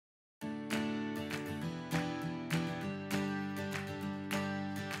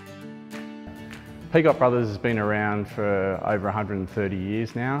Peacock Brothers has been around for over 130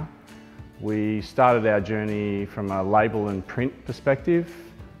 years now. We started our journey from a label and print perspective,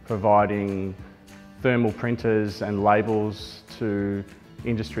 providing thermal printers and labels to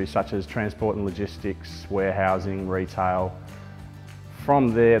industries such as transport and logistics, warehousing, retail.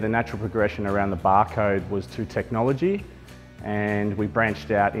 From there, the natural progression around the barcode was to technology, and we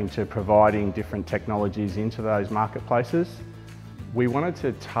branched out into providing different technologies into those marketplaces. We wanted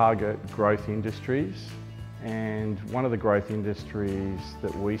to target growth industries, and one of the growth industries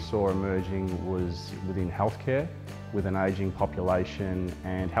that we saw emerging was within healthcare, with an ageing population,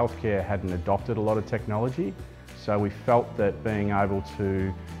 and healthcare hadn't adopted a lot of technology. So we felt that being able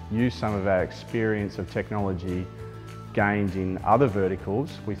to use some of our experience of technology gained in other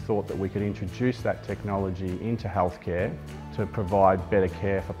verticals, we thought that we could introduce that technology into healthcare to provide better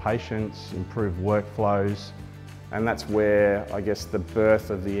care for patients, improve workflows, and that's where, I guess, the birth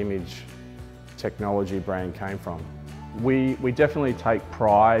of the Image technology brand came from. We definitely take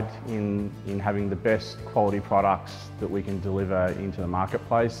pride in having the best quality products that we can deliver into the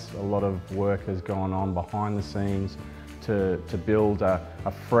marketplace. A lot of work has gone on behind the scenes to build a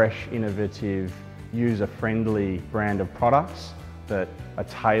fresh, innovative, user-friendly brand of products that are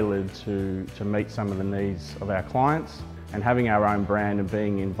tailored to meet some of the needs of our clients. And having our own brand and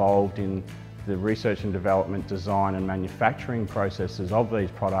being involved in the research and development, design and manufacturing processes of these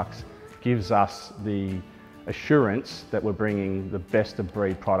products gives us the assurance that we're bringing the best of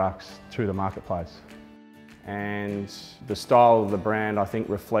breed products to the marketplace. And the style of the brand, I think,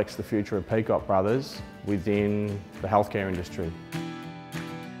 reflects the future of Peacock Brothers within the healthcare industry.